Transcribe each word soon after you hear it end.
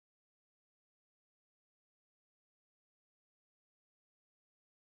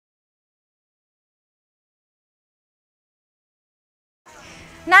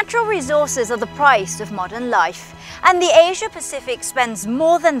Natural resources are the price of modern life, and the Asia-Pacific spends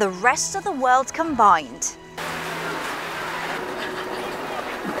more than the rest of the world combined.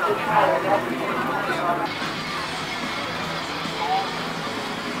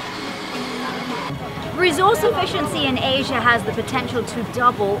 Resource efficiency in Asia has the potential to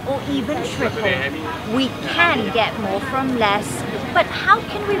double or even triple. We can get more from less, but how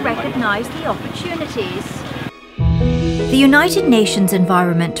can we recognize the opportunities? The United Nations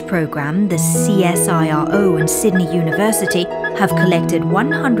Environment Programme, the CSIRO and Sydney University have collected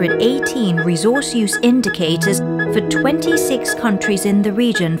 118 resource use indicators for 26 countries in the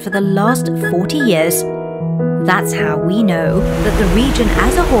region for the last 40 years. That's how we know that the region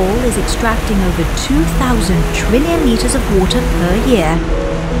as a whole is extracting over 2,000 trillion litres of water per year.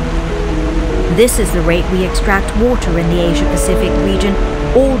 This is the rate we extract water in the Asia-Pacific region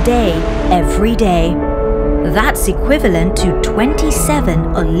all day, every day. That's equivalent to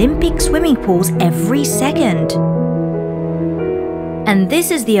 27 Olympic swimming pools every second. And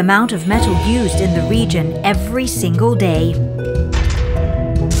this is the amount of metal used in the region every single day.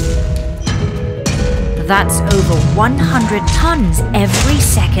 That's over 100 tons every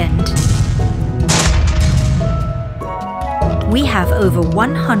second. We have over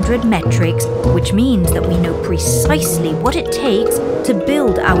 100 metrics, which means that we know precisely what it takes to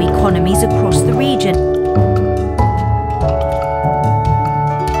build our economies across the region,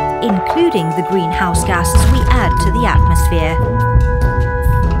 including the greenhouse gases we add to the atmosphere,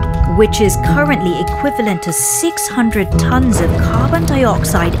 which is currently equivalent to 600 tons of carbon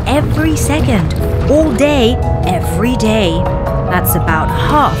dioxide every second, all day, every day. That's about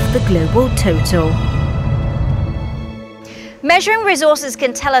half the global total. Measuring resources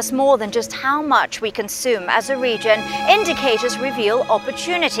can tell us more than just how much we consume as a region. Indicators reveal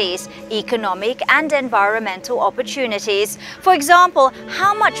opportunities, economic and environmental opportunities. For example,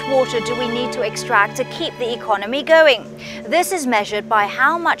 how much water do we need to extract to keep the economy going? This is measured by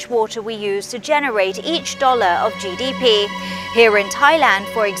how much water we use to generate each dollar of GDP. Here in Thailand,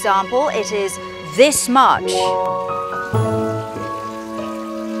 for example, it is this much.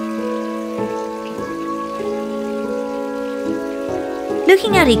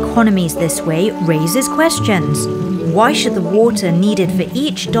 Looking at economies this way raises questions. Why should the water needed for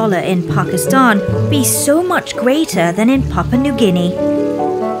each dollar in Pakistan be so much greater than in Papua New Guinea?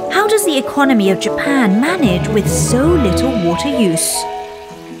 How does the economy of Japan manage with so little water use?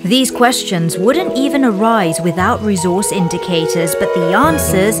 These questions wouldn't even arise without resource indicators, but the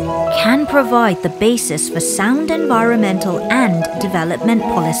answers can provide the basis for sound environmental and development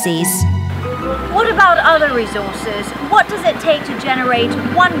policies. What about other resources? What does it take to generate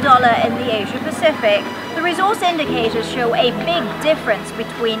 $1 in the Asia-Pacific? The resource indicators show a big difference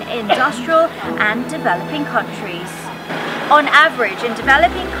between industrial and developing countries. On average, in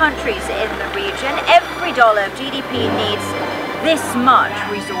developing countries in the region, every dollar of GDP needs this much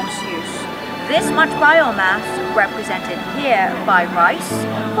resource use. This much biomass, represented here by rice,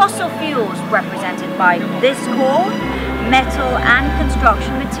 fossil fuels, represented by this coal, metal and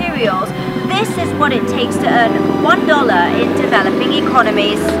construction materials. This is what it takes to earn $1 in developing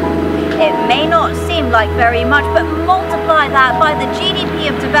economies. It may not seem like very much, but multiply that by the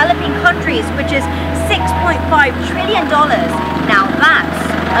GDP of developing countries, which is $6.5 trillion. Now that's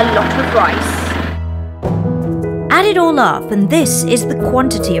a lot of rice. Add it all up, and this is the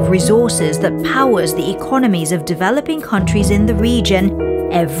quantity of resources that powers the economies of developing countries in the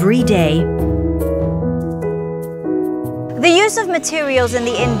region every day. The use of materials in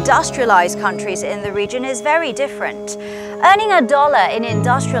the industrialized countries in the region is very different. Earning $1 in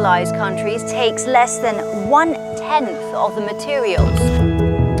industrialized countries takes less than 1/10 of the materials.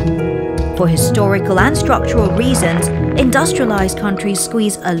 For historical and structural reasons, industrialized countries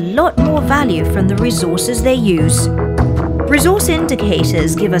squeeze a lot more value from the resources they use. Resource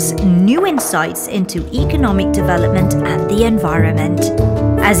indicators give us new insights into economic development and the environment.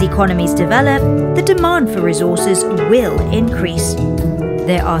 As economies develop, the demand for resources will increase.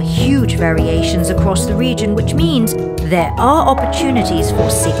 There are huge variations across the region, which means there are opportunities for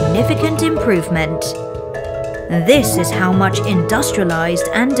significant improvement. This is how much industrialized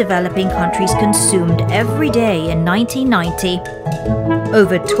and developing countries consumed every day in 1990.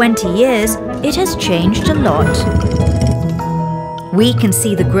 Over 20 years, it has changed a lot. We can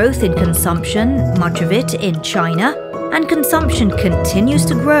see the growth in consumption, much of it in China, and consumption continues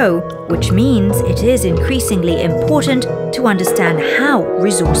to grow, which means it is increasingly important to understand how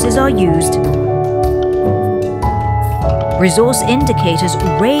resources are used. Resource indicators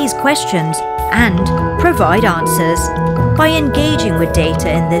raise questions and provide answers. By engaging with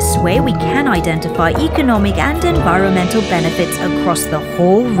data in this way, we can identify economic and environmental benefits across the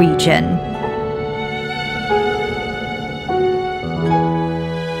whole region.